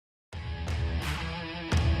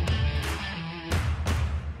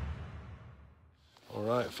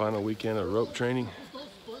Alright, final weekend of rope training.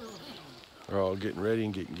 We're all getting ready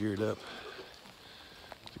and getting geared up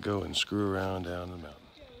to go and screw around down the mountain.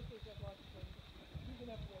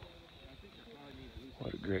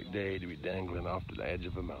 What a great day to be dangling off to the edge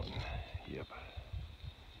of a mountain. Yep.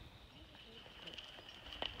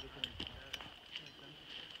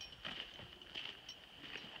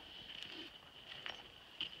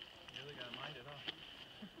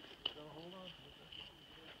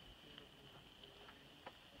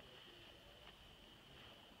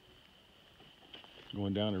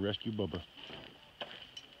 Going down to rescue Bubba.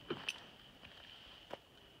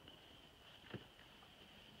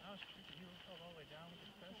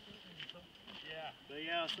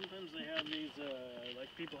 Yeah, sometimes they have these, like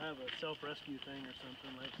people have a self-rescue thing or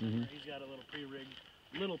something like that. Mm-hmm. He's got a little pre-rigged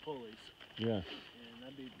little pulleys. Yeah. And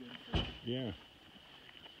that'd be good for him. Yeah.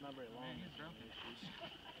 It's not very long. Man, he's drunk. He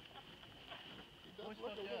does look a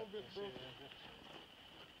little bit broken.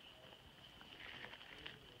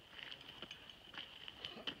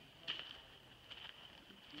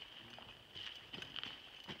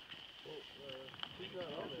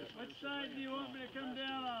 Which side do you want me to come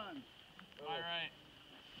down on? My right.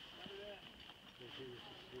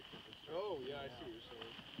 Oh, yeah, I see what you're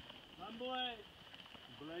saying. My boy.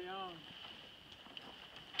 Belay on.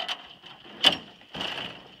 Broken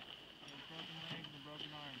legs and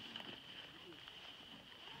broken arms.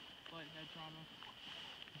 Slight head trauma.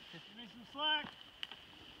 Give me some slack.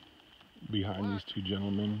 Behind these two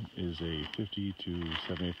gentlemen is a 50 to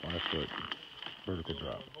 75 foot vertical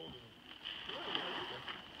drop.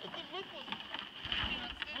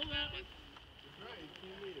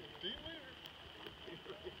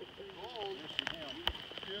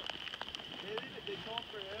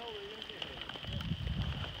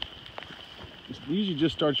 It usually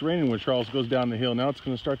just starts raining when Charles goes down the hill. Now it's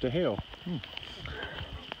going to start to hail.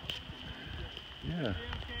 Yeah.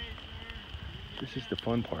 This is the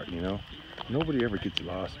fun part, you know. Nobody ever gets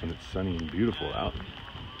lost when it's sunny and beautiful out.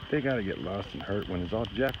 They got to get lost and hurt when it's all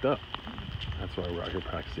jacked up. That's why we're out here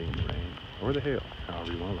practicing in the rain or the hail,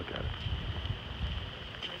 however you want to look at it.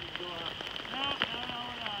 No, we're not.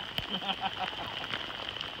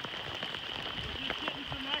 We're just getting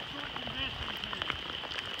some excellent conditions here.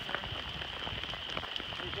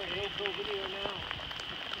 There's a handful video now.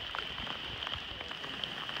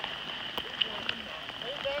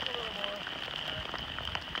 Hold back a little more.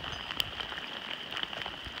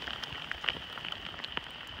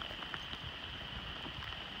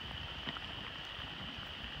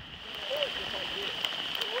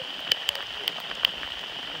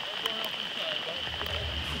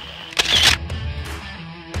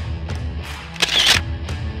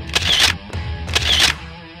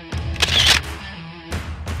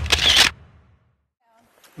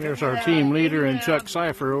 There's our team leader and Chuck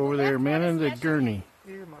Cipher over there manning the gurney.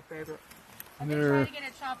 You're my favorite. They're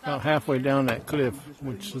about halfway down that cliff,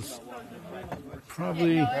 which is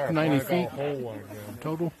probably 90 feet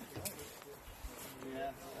total.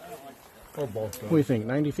 What do you think,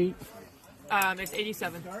 90 feet? It's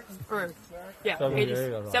 87. Or, yeah,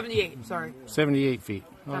 78, sorry. 78 feet,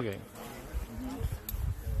 okay.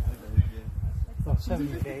 Well,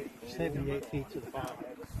 78 feet to the bottom.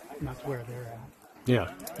 That's where they're at.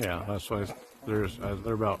 Yeah, that's why they're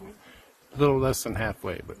about a little less than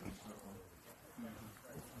halfway, but.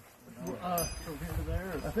 From here to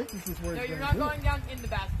there. I think this is where. No, you're not going down in the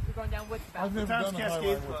basket. You're going down with the I've basket. never done a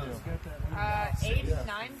highline with him. 8,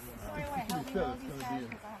 9.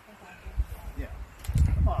 Yeah.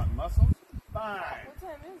 Come on, muscles. 5. What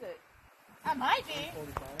time is it? I might be.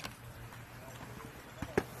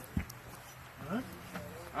 Huh?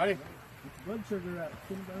 Howdy. Blood sugar at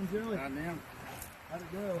Kindergarten Jelly. Goddamn. How'd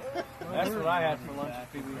it go? That's what I had for lunch.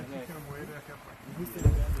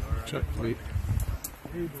 Chuck, wait.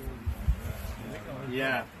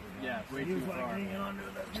 Yeah, way too far. Hanging on to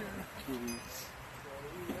that chair.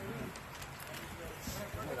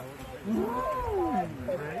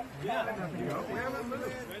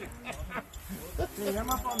 Hey, I'm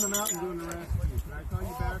up on the mountain doing the rest. Can I call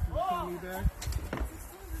you back? Can you call me back?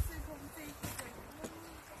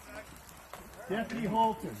 Deputy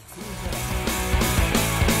Holton.